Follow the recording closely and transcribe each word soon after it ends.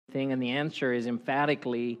thing? And the answer is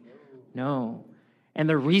emphatically no. And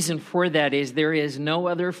the reason for that is there is no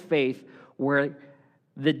other faith where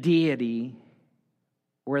the deity,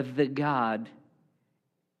 where the God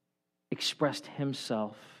expressed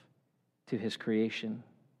himself to his creation.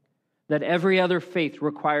 That every other faith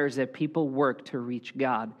requires that people work to reach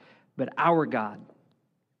God, but our God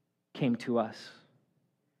came to us.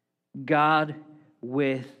 God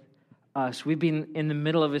with us. We've been in the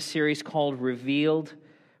middle of a series called Revealed.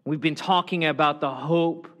 We've been talking about the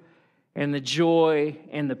hope and the joy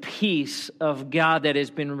and the peace of God that has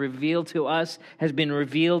been revealed to us, has been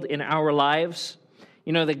revealed in our lives.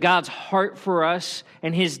 You know, that God's heart for us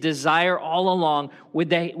and his desire all along was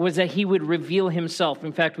that he would reveal himself.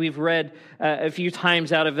 In fact, we've read a few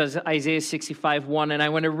times out of Isaiah 65:1, and I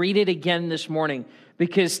want to read it again this morning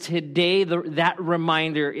because today that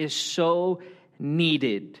reminder is so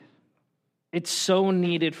needed. It's so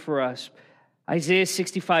needed for us. Isaiah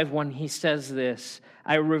 65:1, he says this,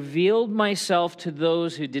 I revealed myself to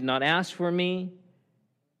those who did not ask for me.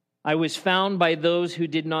 I was found by those who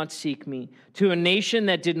did not seek me. To a nation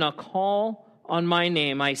that did not call on my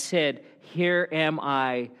name, I said, here am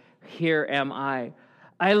I, here am I.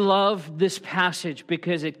 I love this passage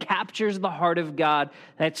because it captures the heart of God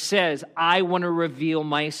that says, I want to reveal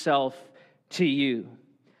myself to you.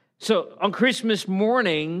 So on Christmas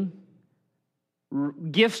morning,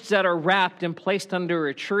 gifts that are wrapped and placed under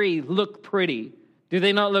a tree look pretty. Do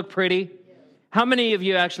they not look pretty? How many of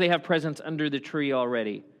you actually have presents under the tree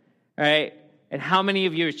already? All right? And how many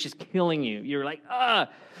of you it's just killing you? You're like,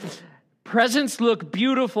 presents look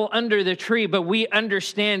beautiful under the tree, but we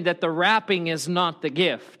understand that the wrapping is not the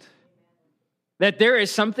gift. That there is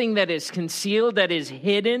something that is concealed, that is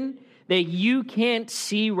hidden, that you can't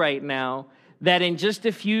see right now, that in just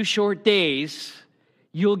a few short days,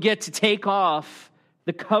 you'll get to take off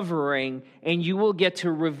the covering and you will get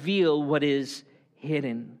to reveal what is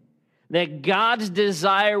hidden. That God's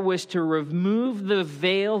desire was to remove the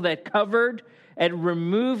veil that covered and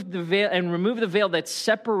remove the veil that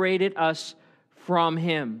separated us from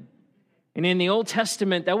him. And in the Old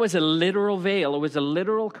Testament, that was a literal veil. It was a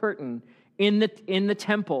literal curtain in the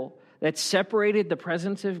temple that separated the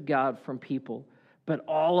presence of God from people. But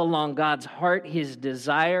all along God's heart, his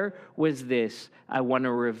desire was this: I want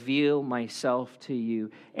to reveal myself to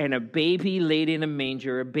you. And a baby laid in a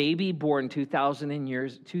manger, a baby born 2,000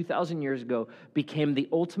 years ago, became the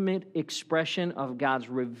ultimate expression of God's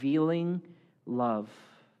revealing love.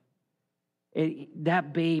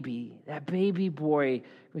 That baby boy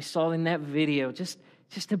we saw in that video, just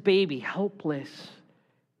a baby, helpless,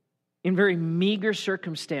 in very meager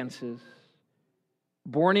circumstances,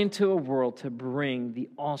 born into a world to bring the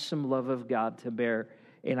awesome love of God to bear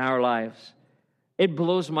in our lives. It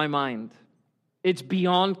blows my mind. It's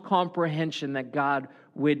beyond comprehension that God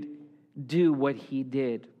would do what he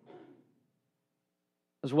did.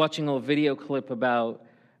 I was watching a video clip about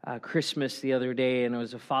Christmas the other day, and it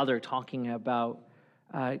was a father talking about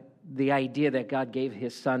the idea that God gave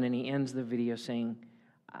his son, and he ends the video saying,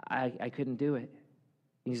 I couldn't do it.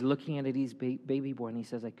 He's looking at his baby boy, and he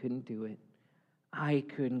says, I couldn't do it. I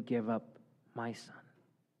couldn't give up my son.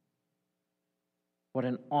 What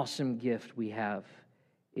an awesome gift we have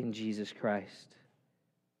in Jesus Christ.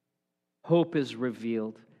 Hope is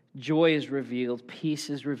revealed. Joy is revealed. Peace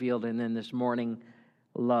is revealed. And then this morning,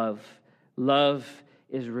 love. Love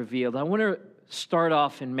is revealed. I want to start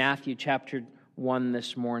off in Matthew chapter 1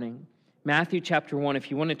 this morning. Matthew chapter 1,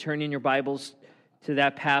 if you want to turn in your Bibles to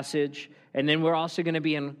that passage. And then we're also going to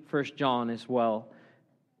be in 1 John as well.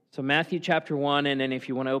 So Matthew chapter 1, and then if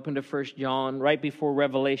you want to open to 1 John, right before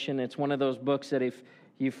Revelation, it's one of those books that if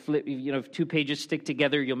you flip, if two pages stick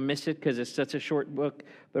together, you'll miss it because it's such a short book.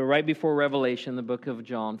 But right before Revelation, the book of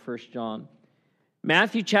John, 1 John.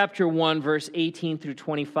 Matthew chapter 1, verse 18 through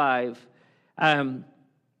 25.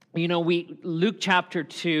 Luke chapter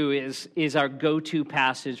 2 is our go-to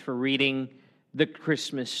passage for reading the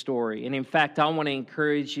Christmas story. And in fact, I want to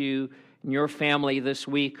encourage you and your family this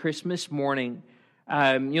week, Christmas morning,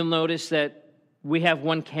 you'll notice that we have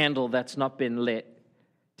one candle that's not been lit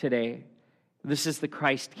today. This is the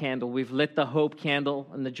Christ candle. We've lit the hope candle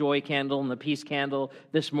and the joy candle and the peace candle.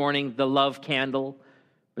 This morning, the love candle.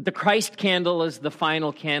 But the Christ candle is the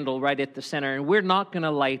final candle right at the center. And we're not going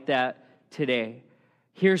to light that today.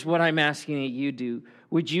 Here's what I'm asking that you do.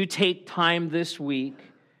 Would you take time this week,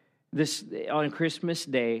 on Christmas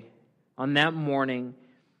Day, on that morning,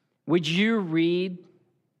 would you read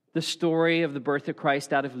the story of the birth of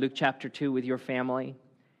Christ out of Luke chapter 2 with your family?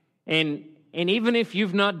 And even if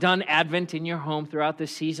you've not done Advent in your home throughout the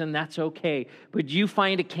season, that's okay. But you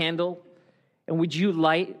find a candle, And would you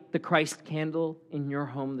light the Christ candle in your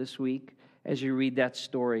home this week as you read that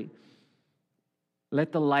story?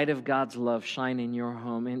 Let the light of God's love shine in your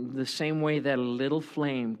home in the same way that a little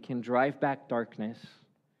flame can drive back darkness.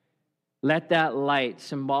 Let that light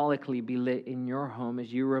symbolically be lit in your home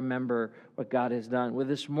as you remember what God has done. Well,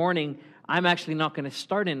 this morning, I'm actually not going to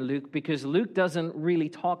start in Luke because Luke doesn't really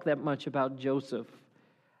talk that much about Joseph.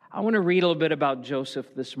 I want to read a little bit about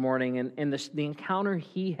Joseph this morning and the encounter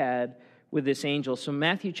he had with this angel. So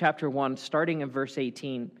Matthew chapter 1, starting in verse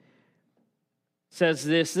 18, says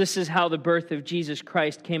this is how the birth of Jesus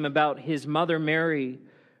Christ came about. His mother Mary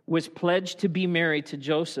was pledged to be married to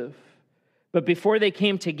Joseph. But before they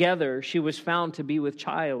came together, she was found to be with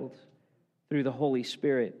child through the Holy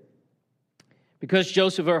Spirit. Because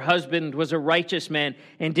Joseph, her husband, was a righteous man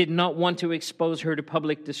and did not want to expose her to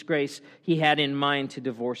public disgrace, he had in mind to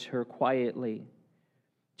divorce her quietly.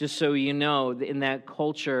 Just so you know, in that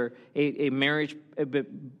culture, a marriage, a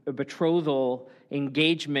betrothal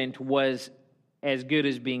engagement was as good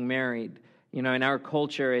as being married. You know, in our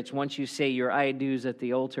culture, it's once you say your I do's at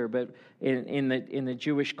the altar. But in the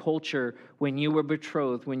Jewish culture, when you were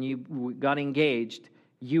betrothed, when you got engaged,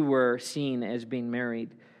 you were seen as being married.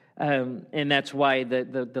 And that's why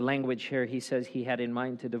the language here, he says he had in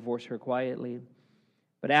mind to divorce her quietly.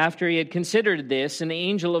 But after he had considered this, an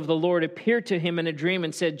angel of the Lord appeared to him in a dream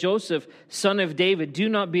and said, Joseph, son of David, do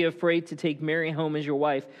not be afraid to take Mary home as your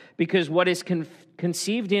wife, because what is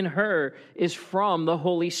conceived in her is from the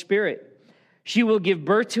Holy Spirit. She will give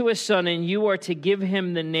birth to a son, and you are to give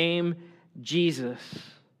him the name Jesus,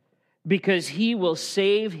 because he will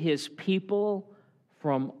save his people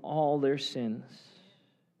from all their sins.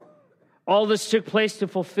 All this took place to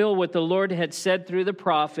fulfill what the Lord had said through the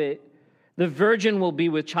prophet. The virgin will be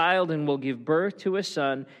with child and will give birth to a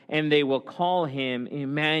son, and they will call him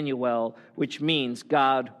Emmanuel, which means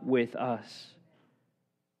God with us.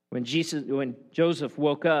 When Joseph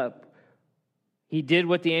woke up, he did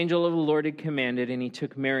what the angel of the Lord had commanded, and he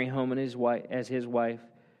took Mary home as his wife.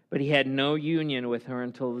 But he had no union with her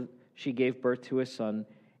until she gave birth to a son,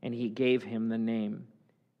 and he gave him the name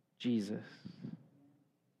Jesus.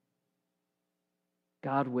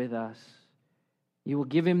 God with us. You will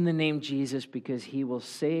give him the name Jesus because he will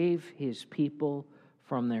save his people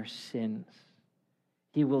from their sins.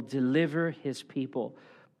 He will deliver his people.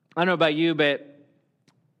 I don't know about you, but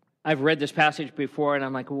I've read this passage before, and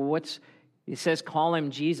I'm like, well, it says call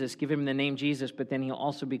him Jesus, give him the name Jesus, but then he'll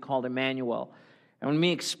also be called Emmanuel. And let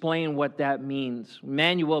me explain what that means.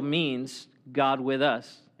 Emmanuel means God with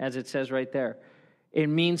us, as it says right there. It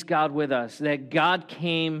means God with us, that God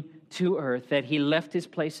came to earth, that he left his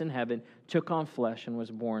place in heaven, took on flesh, and was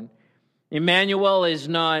born. Emmanuel is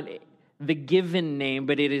not the given name,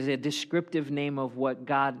 but it is a descriptive name of what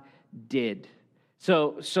God did.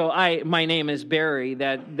 So my name is Barry.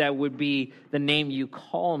 That would be the name you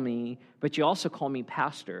call me, but you also call me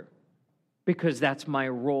pastor because that's my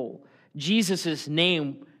role. Jesus'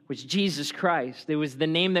 name was Jesus Christ. It was the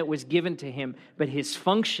name that was given to him, but his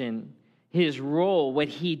function, his role, what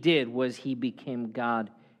he did was he became God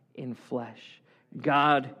in flesh,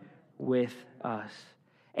 God with us.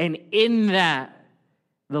 And in that,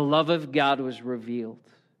 the love of God was revealed.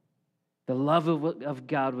 The love of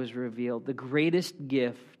God was revealed, the greatest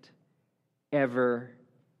gift ever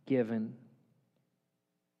given.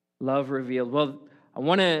 Love revealed. Well, I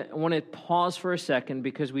want to pause for a second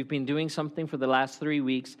because we've been doing something for the last 3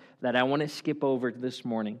 weeks that I want to skip over this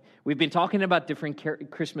morning. We've been talking about different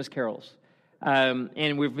Christmas carols.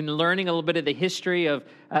 And we've been learning a little bit of the history of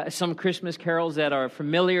some Christmas carols that are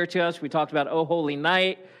familiar to us. We talked about O Holy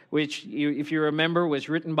Night, which, if you remember, was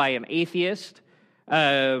written by an atheist.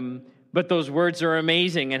 But those words are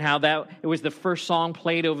amazing, and how it was the first song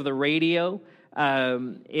played over the radio.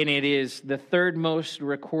 And it is the third most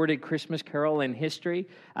recorded Christmas carol in history.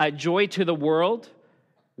 Joy to the World,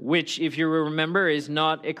 which, if you remember, is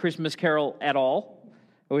not a Christmas carol at all.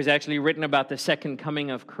 It was actually written about the second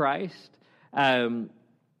coming of Christ.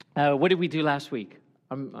 What did we do last week?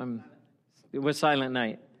 It was Silent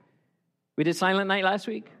Night. We did Silent Night last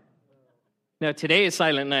week? No, today is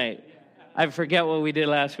Silent Night. I forget what we did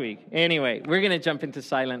last week. Anyway, we're going to jump into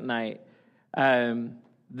Silent Night.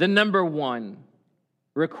 The number one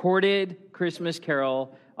recorded Christmas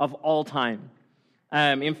carol of all time.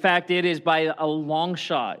 In fact, it is by a long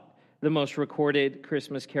shot the most recorded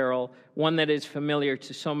Christmas carol, one that is familiar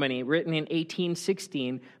to so many, written in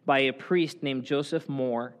 1816 by a priest named Joseph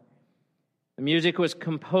Moore. The music was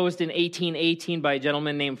composed in 1818 by a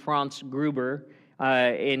gentleman named Franz Gruber,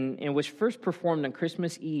 and was first performed on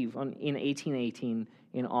Christmas Eve in 1818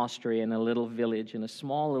 in Austria, in a little village, in a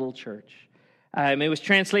small little church. It was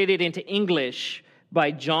translated into English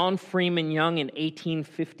by John Freeman Young in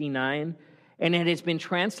 1859, and it has been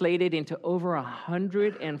translated into over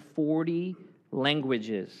 140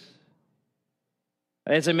 languages.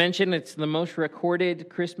 As I mentioned, it's the most recorded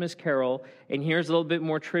Christmas carol, and here's a little bit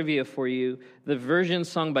more trivia for you. The version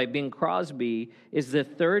sung by Bing Crosby is the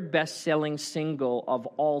third best-selling single of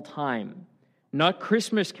all time. Not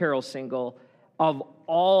Christmas carol single, of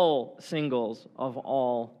all singles of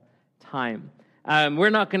all time. We're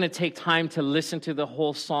not going to take time to listen to the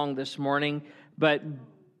whole song this morning, but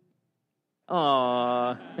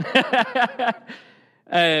but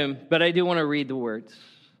I do want to read the words.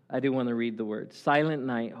 Silent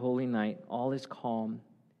night, holy night, all is calm,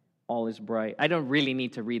 all is bright. I don't really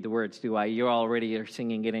need to read the words, do I? You already are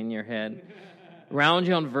singing it in your head. Round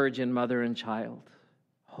yon virgin, mother and child,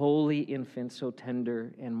 holy infant, so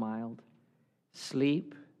tender and mild,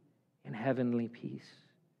 sleep in heavenly peace.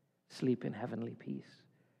 Sleep in heavenly peace.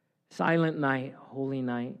 Silent night, holy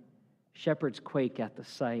night, shepherds quake at the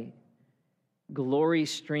sight. Glory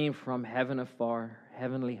stream from heaven afar,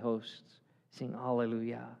 heavenly hosts sing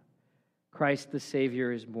hallelujah. Christ the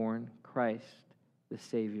Savior is born. Christ the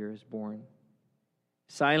Savior is born.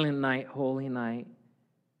 Silent night, holy night,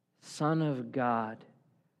 Son of God,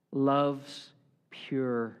 love's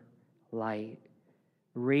pure light,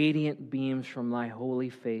 radiant beams from thy holy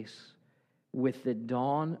face, with the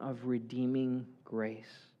dawn of redeeming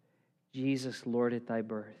grace. Jesus, Lord, at thy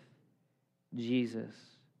birth. Jesus,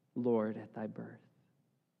 Lord, at thy birth.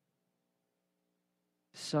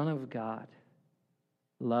 Son of God,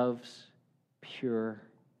 love's pure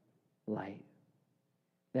light.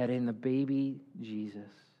 That in the baby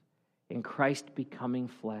Jesus, in Christ becoming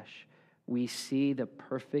flesh, we see the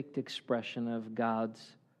perfect expression of God's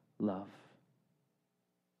love.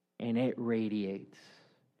 And it radiates.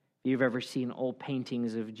 If you've ever seen old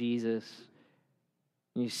paintings of Jesus,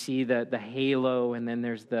 you see the halo, and then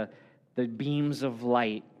there's the beams of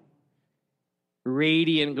light.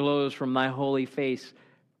 Radiant glows from thy holy face.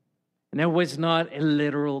 And it was not a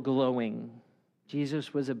literal glowing.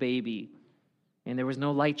 Jesus was a baby, and there was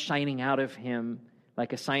no light shining out of him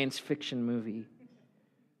like a science fiction movie.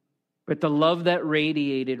 But the love that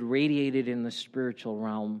radiated in the spiritual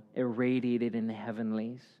realm. It radiated in the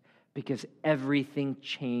heavenlies, because everything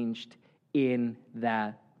changed in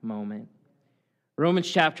that moment. Romans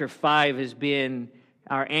chapter 5 has been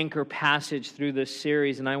our anchor passage through this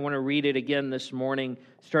series, and I want to read it again this morning,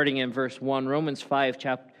 starting in verse 1. Romans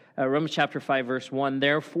chapter 5, verse 1.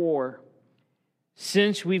 Therefore,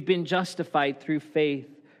 since we've been justified through faith,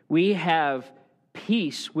 we have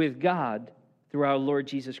peace with God through our Lord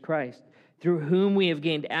Jesus Christ, through whom we have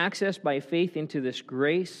gained access by faith into this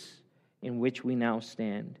grace in which we now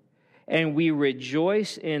stand. And we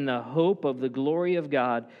rejoice in the hope of the glory of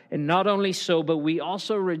God. And not only so, but we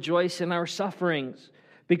also rejoice in our sufferings,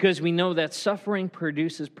 because we know that suffering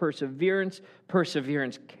produces perseverance,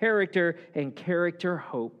 perseverance, character, and character,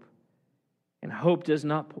 hope. And hope does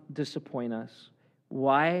not disappoint us.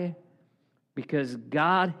 Why? Because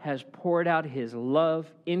God has poured out his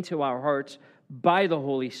love into our hearts by the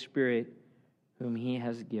Holy Spirit, whom he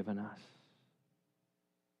has given us.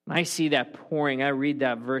 When I see that pouring, I read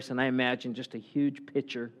that verse, and I imagine just a huge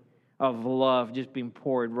picture of love just being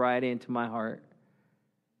poured right into my heart.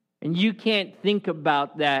 And you can't think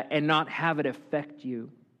about that and not have it affect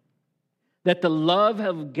you. That the love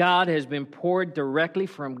of God has been poured directly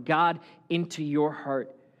from God into your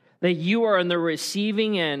heart. That you are on the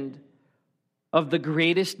receiving end of the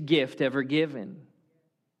greatest gift ever given.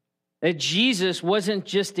 That Jesus wasn't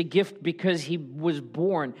just a gift because he was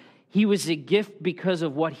born. He was a gift because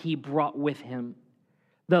of what he brought with him.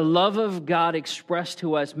 The love of God expressed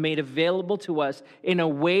to us, made available to us in a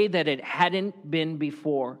way that it hadn't been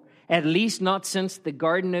before. At least not since the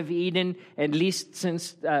Garden of Eden, at least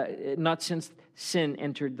not since sin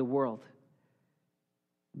entered the world.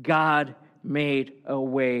 God made a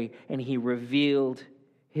way, and he revealed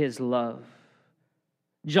his love.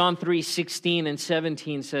 John 3:16 and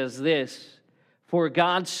 17 says this, "For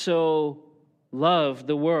God so loved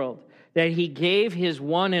the world that he gave his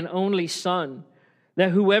one and only Son,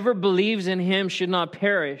 that whoever believes in him should not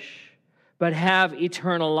perish, but have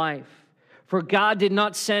eternal life. For God did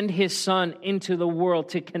not send his Son into the world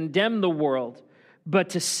to condemn the world, but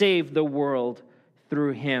to save the world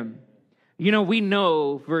through him." You know, we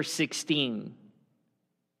know verse 16.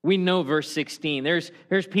 We know verse 16. There's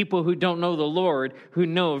people who don't know the Lord who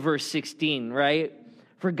know verse 16, right?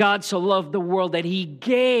 For God so loved the world that he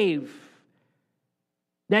gave.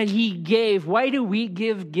 That he gave. Why do we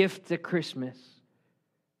give gifts at Christmas?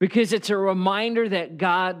 Because it's a reminder that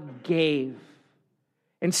God gave.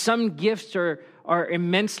 And some gifts are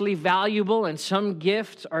immensely valuable, and some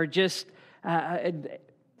gifts are just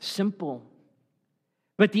simple.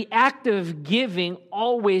 But the act of giving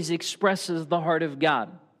always expresses the heart of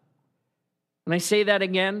God. And I say that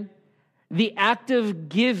again. The act of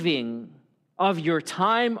giving of your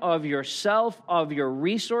time, of yourself, of your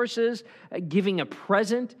resources, giving a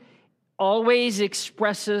present, always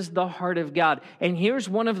expresses the heart of God. And here's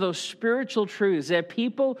one of those spiritual truths that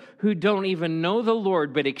people who don't even know the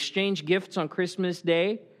Lord but exchange gifts on Christmas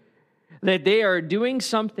Day, that they are doing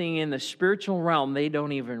something in the spiritual realm they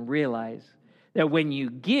don't even realize. That when you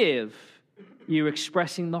give, you're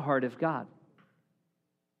expressing the heart of God.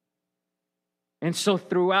 And so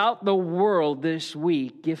throughout the world this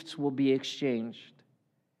week, gifts will be exchanged,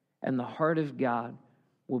 and the heart of God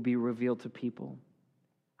will be revealed to people.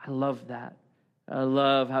 I love that. I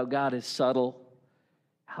love how God is subtle,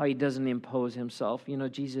 how he doesn't impose himself. You know,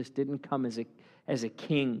 Jesus didn't come as a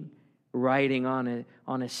king riding on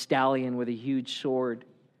a stallion with a huge sword.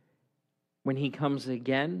 When he comes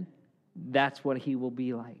again, that's what he will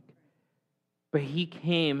be like. But he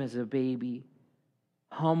came as a baby,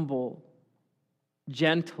 humble,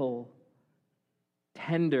 gentle,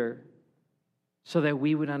 tender, so that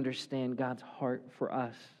we would understand God's heart for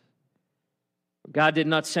us. God did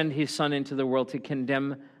not send his Son into the world to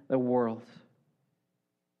condemn the world,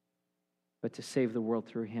 but to save the world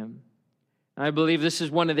through him. And I believe this is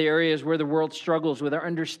one of the areas where the world struggles with our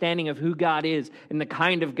understanding of who God is and the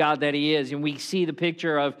kind of God that he is. And we see the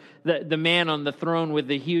picture of the man on the throne with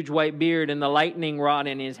the huge white beard and the lightning rod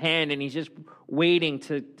in his hand, and he's just waiting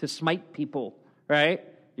to smite people, right?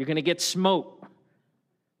 You're going to get smote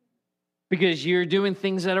because you're doing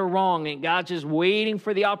things that are wrong, and God's just waiting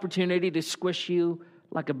for the opportunity to squish you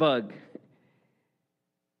like a bug.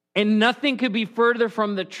 And nothing could be further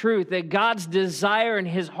from the truth that God's desire in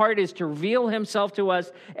his heart is to reveal himself to us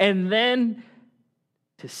and then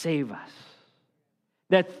to save us.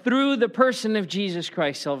 That through the person of Jesus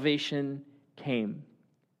Christ, salvation came.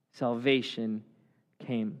 Salvation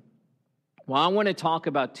came. Well, I want to talk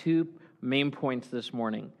about two main points this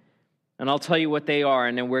morning. And I'll tell you what they are,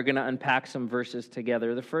 and then we're going to unpack some verses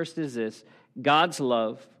together. The first is this: God's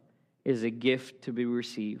love is a gift to be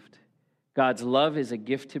received. God's love is a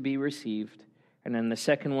gift to be received. And then the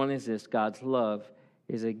second one is this: God's love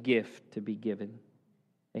is a gift to be given.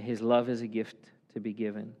 And his love is a gift to be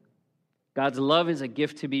given. God's love is a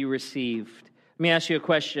gift to be received. Let me ask you a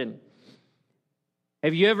question.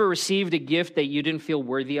 Have you ever received a gift that you didn't feel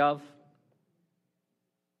worthy of?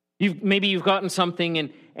 Maybe you've gotten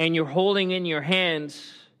something and you're holding in your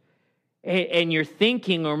hands and you're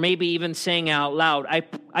thinking, or maybe even saying out loud,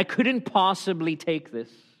 I couldn't possibly take this.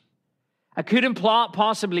 I couldn't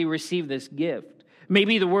possibly receive this gift.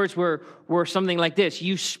 Maybe the words were something like this: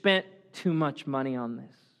 you spent too much money on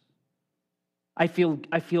this. I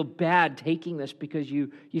feel bad taking this because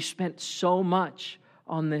you spent so much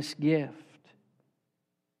on this gift.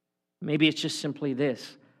 Maybe it's just simply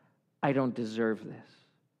this: I don't deserve this.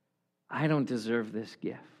 I don't deserve this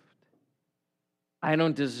gift. I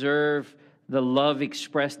don't deserve the love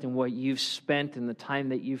expressed in what you've spent and the time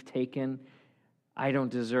that you've taken. I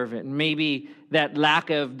don't deserve it. And maybe that lack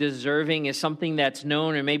of deserving is something that's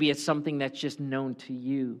known, or maybe it's something that's just known to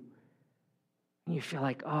you. And you feel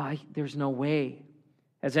like, there's no way.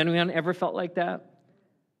 Has anyone ever felt like that?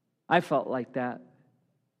 I felt like that.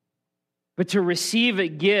 But to receive a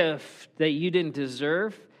gift that you didn't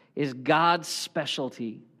deserve is God's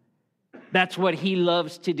specialty. That's what he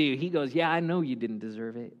loves to do. He goes, yeah, I know you didn't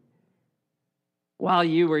deserve it. While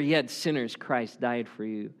you were yet sinners, Christ died for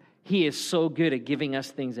you. He is so good at giving us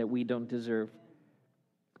things that we don't deserve.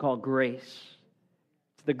 It's called grace.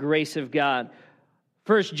 It's the grace of God.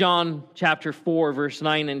 1 John chapter 4, verse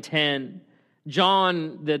 9 and 10.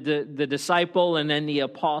 John, the disciple and then the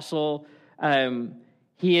apostle,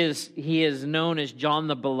 he is known as John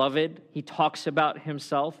the Beloved. He talks about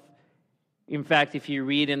himself. In fact, if you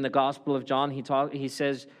read in the Gospel of John, he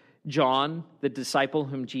says, John, the disciple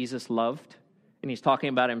whom Jesus loved. And he's talking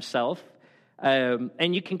about himself.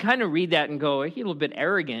 And you can kind of read that and go, he's a little bit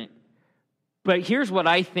arrogant. But here's what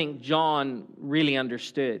I think John really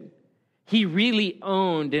understood. He really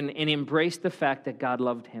owned and embraced the fact that God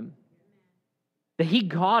loved him. That he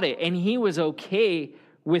got it, and he was okay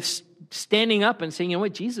with standing up and saying, you know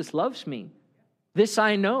what, Jesus loves me. This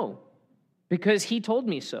I know, because he told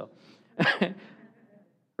me so.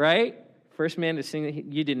 Right? First man to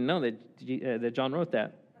sing, you didn't know that John wrote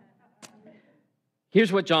that.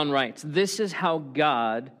 Here's what John writes. This is how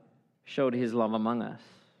God showed his love among us.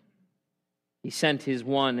 He sent his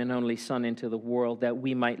one and only Son into the world that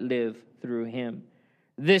we might live through him.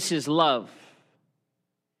 This is love.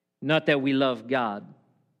 Not that we love God,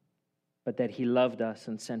 but that he loved us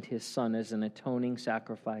and sent his Son as an atoning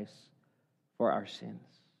sacrifice for our sins.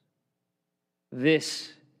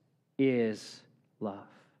 This is love.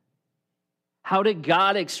 How did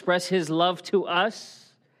God express his love to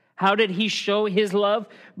us? How did he show his love?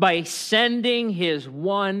 By sending his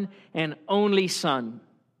one and only Son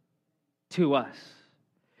to us.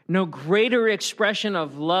 No greater expression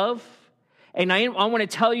of love. And I want to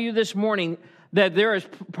tell you this morning that there is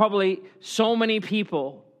probably so many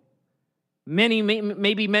people,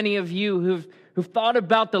 maybe many of you who've thought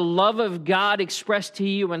about the love of God expressed to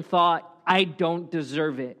you and thought, I don't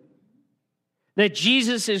deserve it. That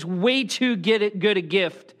Jesus is way too good a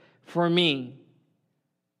gift for me.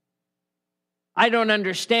 I don't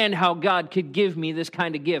understand how God could give me this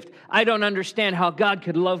kind of gift. I don't understand how God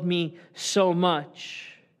could love me so much.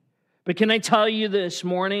 But can I tell you this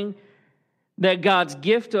morning that God's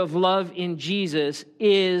gift of love in Jesus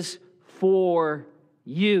is for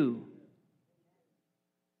you?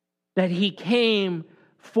 That he came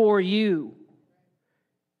for you.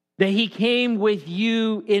 That he came with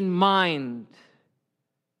you in mind.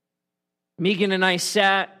 Megan and I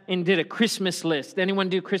sat and did a Christmas list. Anyone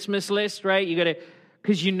do Christmas list, right? You got to,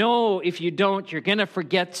 because you know if you don't, you're going to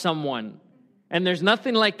forget someone. And there's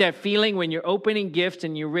nothing like that feeling when you're opening gifts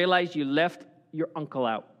and you realize you left your uncle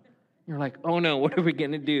out. You're like, oh no, what are we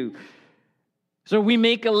going to do? So we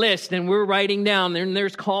make a list and we're writing down, and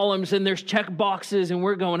there's columns and there's check boxes, and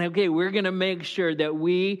we're going, okay, we're going to make sure that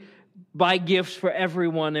we buy gifts for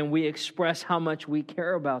everyone and we express how much we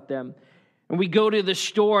care about them. And we go to the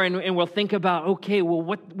store and we'll think about, okay, well,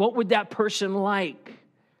 what would that person like?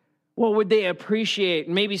 What would they appreciate?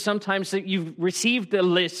 Maybe sometimes you've received a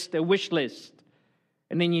list, a wish list,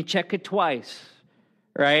 and then you check it twice,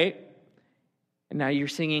 right? And now you're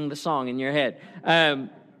singing the song in your head.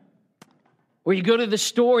 Or you go to the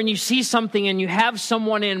store and you see something and you have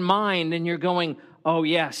someone in mind and you're going, oh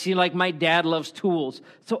yeah, see, like my dad loves tools.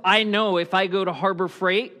 So I know if I go to Harbor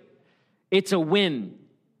Freight, it's a win.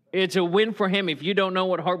 It's a win for him. If you don't know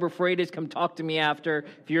what Harbor Freight is, come talk to me after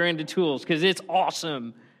if you're into tools, because it's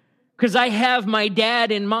awesome. Because I have my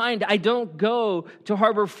dad in mind. I don't go to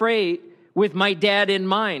Harbor Freight with my dad in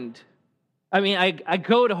mind. I mean, I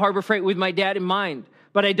go to Harbor Freight with my dad in mind,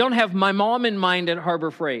 but I don't have my mom in mind at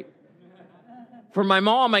Harbor Freight. For my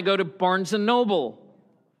mom, I go to Barnes & Noble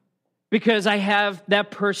because I have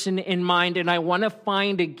that person in mind, and I want to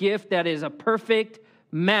find a gift that is a perfect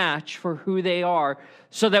match for who they are,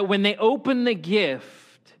 so that when they open the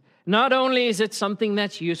gift, not only is it something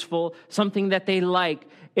that's useful, something that they like,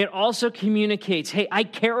 it also communicates, hey, I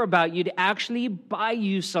care about you, to actually buy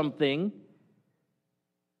you something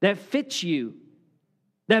that fits you,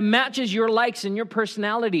 that matches your likes and your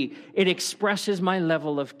personality. It expresses my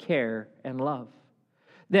level of care and love.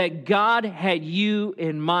 That God had you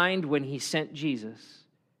in mind when he sent Jesus,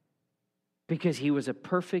 because he was a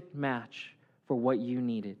perfect match for what you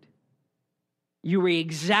needed. He was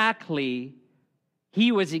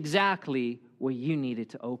exactly what you needed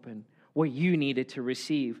to open, what you needed to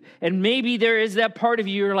receive. And maybe there is that part of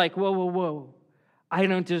you, you're like, whoa, I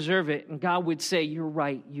don't deserve it. And God would say, you're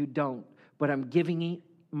right, you don't. But I'm giving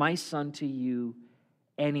my Son to you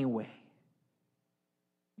anyway.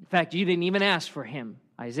 In fact, you didn't even ask for him.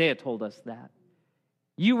 Isaiah told us that.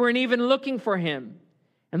 You weren't even looking for him.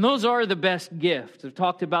 And those are the best gifts. I've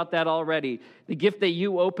talked about that already. The gift that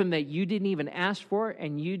you open that you didn't even ask for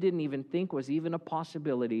and you didn't even think was even a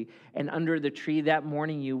possibility. And under the tree that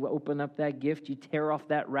morning, you open up that gift, you tear off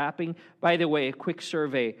that wrapping. By the way, a quick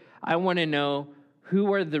survey. I want to know,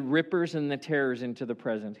 who are the rippers and the tearers into the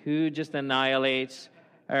present? Who just annihilates?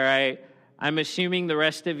 All right. I'm assuming the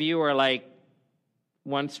rest of you are like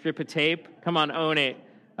one strip of tape. Come on, own it.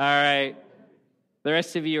 All right. The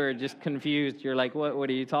rest of you are just confused. You're like, what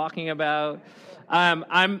are you talking about?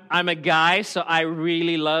 I'm a guy, so I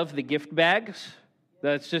really love the gift bags.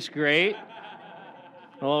 That's just great.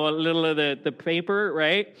 A little of the paper,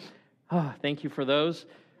 right? Oh, thank you for those.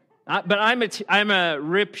 But I'm a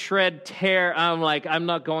rip, shred, tear. I'm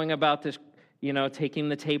not going about this, taking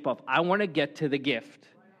the tape off. I want to get to the gift.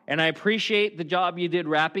 And I appreciate the job you did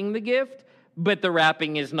wrapping the gift, but the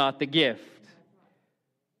wrapping is not the gift.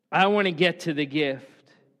 I want to get to the gift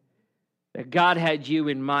that God had you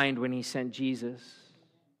in mind when he sent Jesus.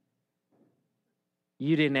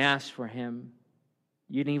 You didn't ask for him.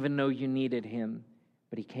 You didn't even know you needed him,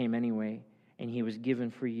 but he came anyway, and he was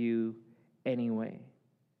given for you anyway.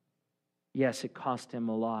 Yes, it cost him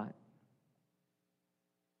a lot.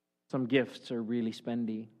 Some gifts are really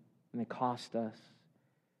spendy, and they cost us.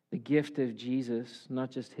 The gift of Jesus,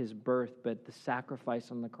 not just his birth, but the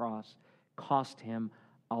sacrifice on the cross, cost him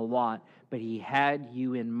a lot, but he had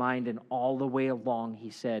you in mind, and all the way along he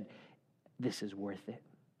said, this is worth it.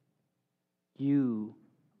 You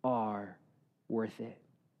are worth it.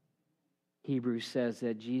 Hebrews says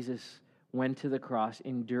that Jesus went to the cross,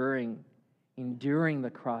 enduring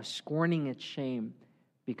the cross, scorning its shame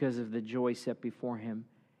because of the joy set before him.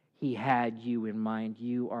 He had you in mind.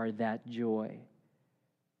 You are that joy.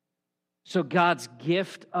 So God's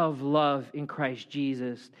gift of love in Christ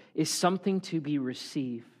Jesus is something to be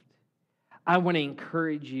received. I want to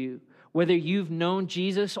encourage you, whether you've known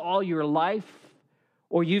Jesus all your life,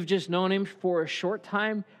 or you've just known him for a short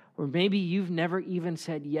time, or maybe you've never even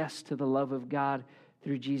said yes to the love of God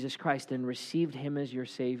through Jesus Christ and received him as your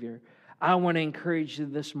Savior. I want to encourage you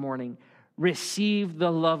this morning, receive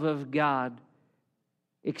the love of God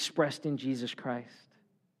expressed in Jesus Christ.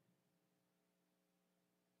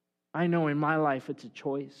 I know in my life it's a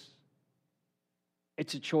choice.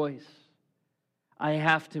 It's a choice. I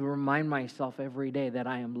have to remind myself every day that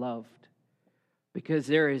I am loved, because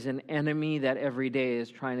there is an enemy that every day is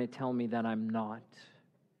trying to tell me that I'm not.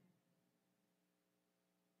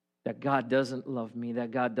 That God doesn't love me,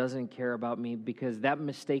 that God doesn't care about me, because that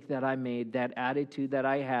mistake that I made, that attitude that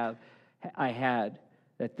I had,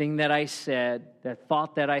 that thing that I said, that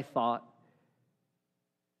thought that I thought,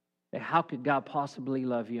 that how could God possibly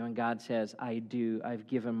love you? And God says, I do. I've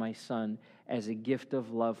given my Son as a gift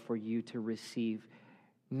of love for you to receive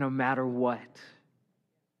no matter what.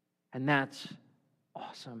 And that's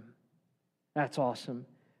awesome. That's awesome.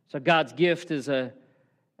 So God's gift is a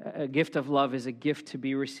gift of love is a gift to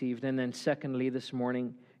be received. And then secondly, this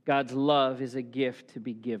morning, God's love is a gift to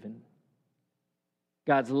be given.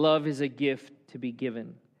 God's love is a gift to be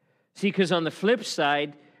given. See, because on the flip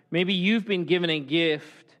side, maybe you've been given a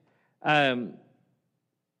gift that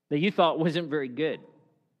you thought wasn't very good.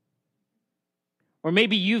 Or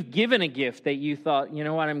maybe you've given a gift that you thought, you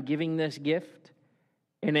know what, I'm giving this gift,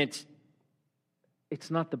 and it's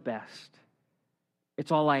not the best.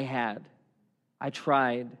 It's all I had. I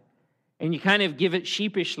tried. And you kind of give it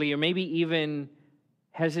sheepishly, or maybe even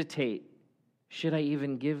hesitate. Should I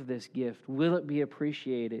even give this gift? Will it be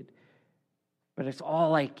appreciated? But it's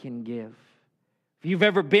all I can give. If you've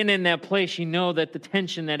ever been in that place, you know that the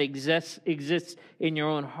tension that exists in your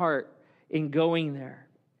own heart in going there.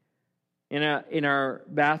 In our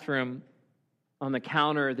bathroom, on the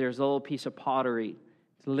counter, there's a little piece of pottery.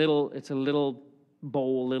 It's a little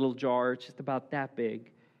bowl, little jar. It's just about that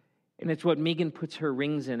big. And it's what Megan puts her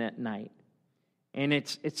rings in at night. And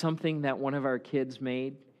it's something that one of our kids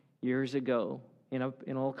made years ago in a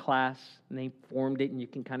little class. And they formed it, and you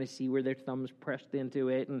can kind of see where their thumbs pressed into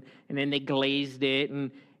it. And then they glazed it.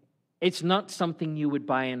 And it's not something you would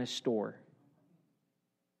buy in a store.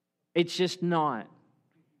 It's just not.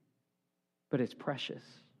 But it's precious.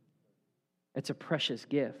 It's a precious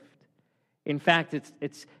gift. In fact,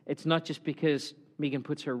 it's not just because Megan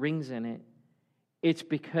puts her rings in it. It's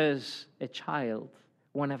because a child,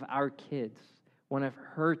 one of our kids, one of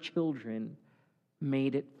her children,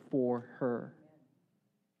 made it for her.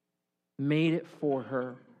 Made it for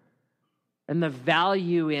her. And the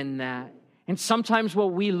value in that. And sometimes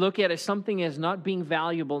what we look at as something as not being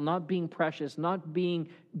valuable, not being precious, not being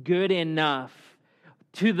good enough,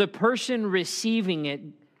 to the person receiving it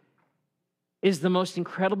is the most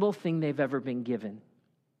incredible thing they've ever been given.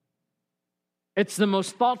 It's the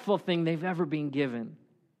most thoughtful thing they've ever been given.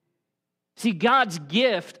 See, God's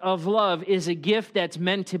gift of love is a gift that's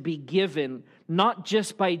meant to be given, not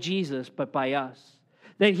just by Jesus, but by us.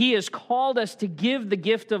 That He has called us to give the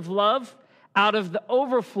gift of love out of the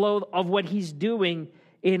overflow of what He's doing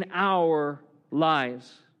in our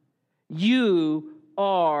lives. You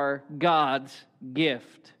are God's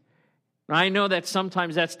gift. I know that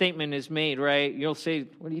sometimes that statement is made, right? You'll say,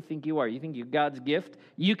 what do you think you are? You think you're God's gift?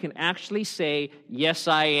 You can actually say, yes,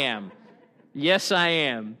 I am. Yes, I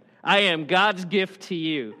am. I am God's gift to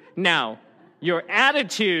you. Now, your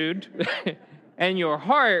attitude and your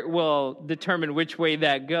heart will determine which way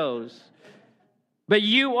that goes. But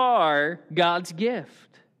you are God's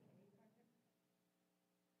gift.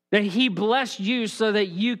 That He blessed you so that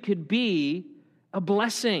you could be a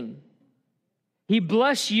blessing. He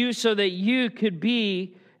blessed you so that you could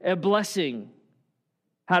be a blessing.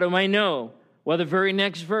 How do I know? Well, the very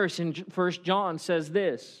next verse in 1 John says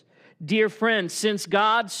this: Dear friends, since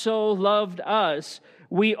God so loved us,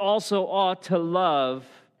 we also ought to love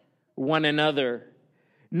one another.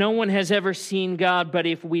 No one has ever seen God, but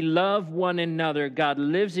if we love one another, God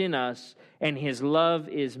lives in us, and His love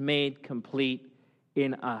is made complete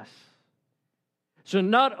in us. So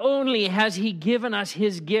not only has He given us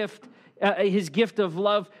His gift of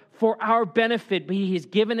love for our benefit, but He's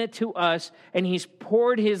given it to us, and He's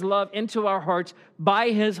poured His love into our hearts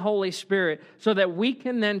by His Holy Spirit so that we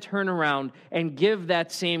can then turn around and give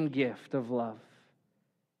that same gift of love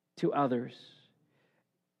to others.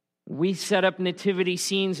 We set up nativity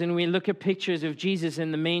scenes and we look at pictures of Jesus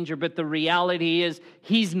in the manger, but the reality is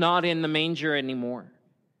He's not in the manger anymore.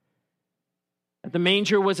 The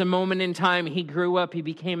manger was a moment in time. He grew up. He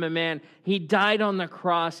became a man. He died on the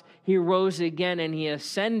cross. He rose again and He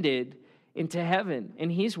ascended into heaven.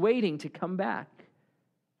 And He's waiting to come back.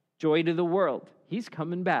 Joy to the world. He's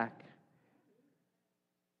coming back.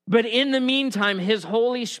 But in the meantime, His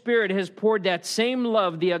Holy Spirit has poured that same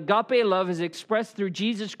love. The agape love is expressed through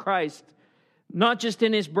Jesus Christ. Not just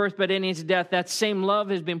in His birth, but in His death. That same love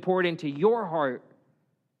has been poured into your heart.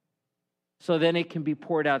 So then it can be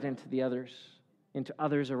poured out into the others. Into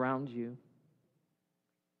others around you.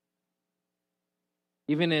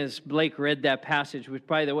 Even as Blake read that passage, which,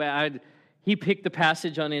 by the way, he picked the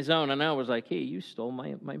passage on his own, and I was like, hey, you stole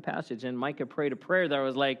my passage. And Micah prayed a prayer that I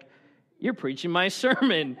was like, you're preaching my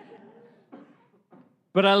sermon.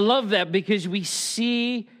 But I love that because we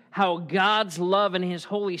see how God's love and His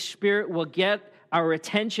Holy Spirit will get our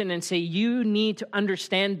attention and say, you need to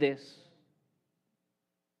understand this.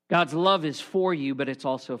 God's love is for you, but it's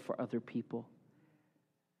also for other people.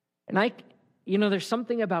 And there's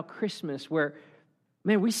something about Christmas where,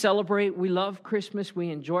 man, we celebrate, we love Christmas,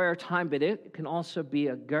 we enjoy our time, but it can also be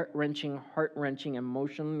a gut-wrenching, heart-wrenching,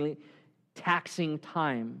 emotionally taxing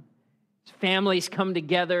time. Families come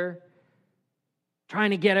together,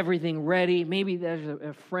 trying to get everything ready. Maybe there's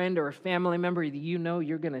a friend or a family member that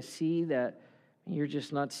you're going to see that you're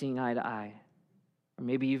just not seeing eye to eye. Or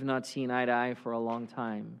maybe you've not seen eye to eye for a long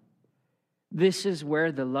time. This is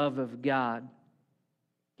where the love of God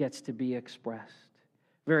gets to be expressed.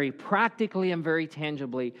 Very practically and very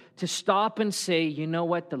tangibly. To stop and say, you know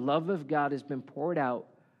what? The love of God has been poured out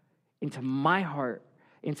into my heart,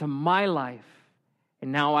 into my life.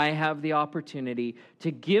 And now I have the opportunity to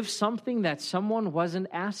give something that someone wasn't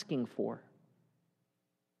asking for.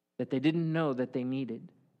 That they didn't know that they needed.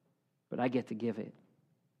 But I get to give it.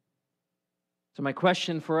 So my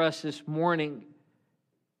question for us this morning,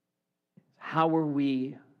 how are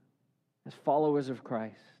we, as followers of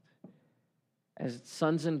Christ, as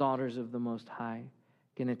sons and daughters of the Most High,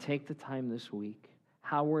 going to take the time this week?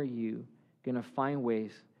 How are you going to find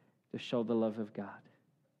ways to show the love of God?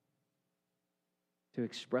 To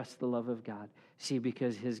express the love of God. See,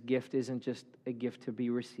 because His gift isn't just a gift to be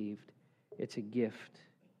received. It's a gift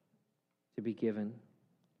to be given.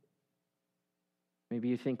 Maybe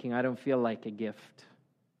you're thinking, I don't feel like a gift.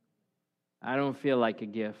 I don't feel like a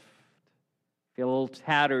gift. I feel a little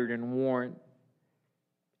tattered and worn.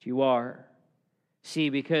 But you are. See,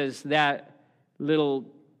 because that little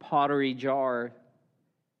pottery jar,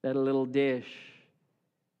 that little dish,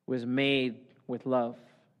 was made with love.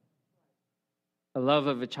 The love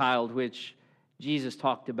of a child, which Jesus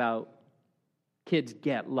talked about. Kids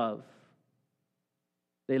get love.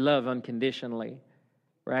 They love unconditionally,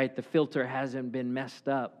 right? The filter hasn't been messed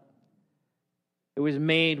up. It was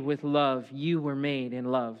made with love. You were made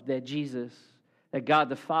in love. That Jesus, that God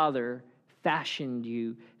the Father fashioned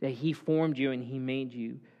you, that He formed you and He made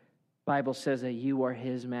you. The Bible says that you are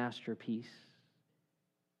His masterpiece,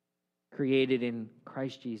 created in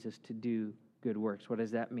Christ Jesus to do good works. What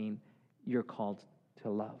does that mean? You're called to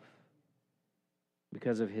love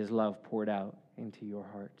because of His love poured out into your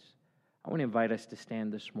hearts. I want to invite us to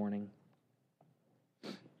stand this morning.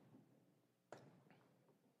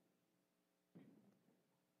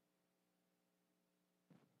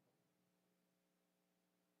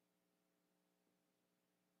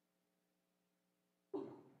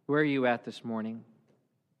 Where are you at this morning?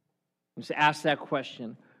 Just ask that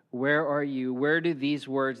question. Where are you? Where do these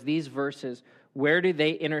words, these verses, where do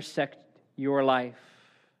they intersect your life?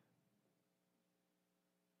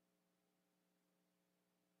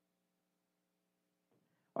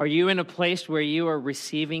 Are you in a place where you are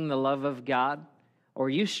receiving the love of God? Or are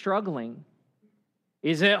you struggling?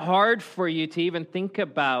 Is it hard for you to even think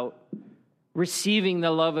about receiving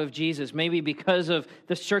the love of Jesus? Maybe because of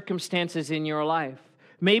the circumstances in your life.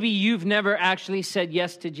 Maybe you've never actually said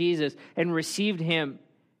yes to Jesus and received Him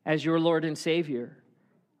as your Lord and Savior.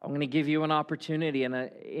 I'm going to give you an opportunity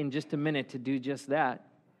in just a minute to do just that.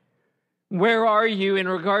 Where are you in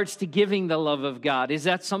regards to giving the love of God? Is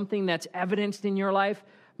that something that's evidenced in your life?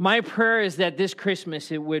 My prayer is that this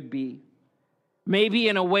Christmas it would be. Maybe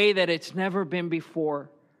in a way that it's never been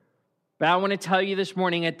before. But I want to tell you this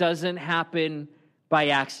morning, it doesn't happen by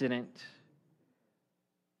accident.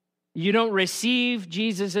 You don't receive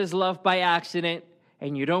Jesus' love by accident,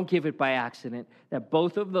 and you don't give it by accident, that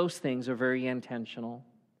both of those things are very intentional.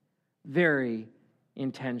 Very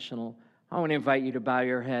intentional. I want to invite you to bow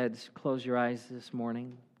your heads, close your eyes this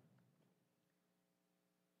morning.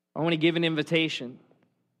 I want to give an invitation.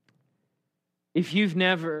 If you've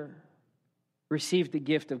never received the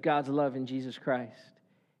gift of God's love in Jesus Christ,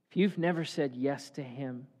 if you've never said yes to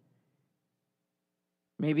Him,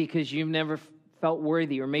 maybe because you've never felt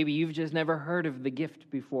worthy, or maybe you've just never heard of the gift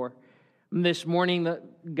before, this morning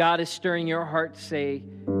God is stirring your heart to say,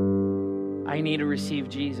 I need to receive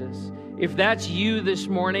Jesus. If that's you this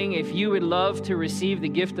morning, if you would love to receive the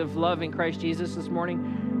gift of love in Christ Jesus this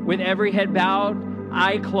morning, with every head bowed,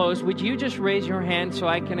 eye closed, would you just raise your hand so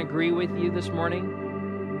I can agree with you this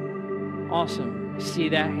morning? Awesome. I see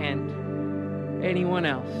that hand. Anyone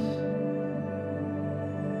else?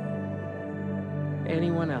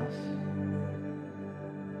 Anyone else?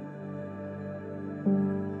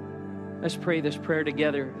 Let's pray this prayer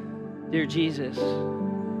together. Dear Jesus,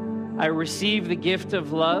 I receive the gift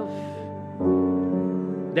of love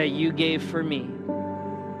that you gave for me.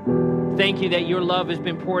 Thank you that your love has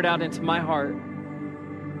been poured out into my heart,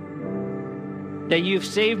 that you've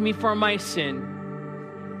saved me from my sin,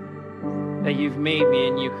 that you've made me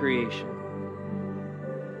a new creation.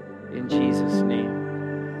 In Jesus' name.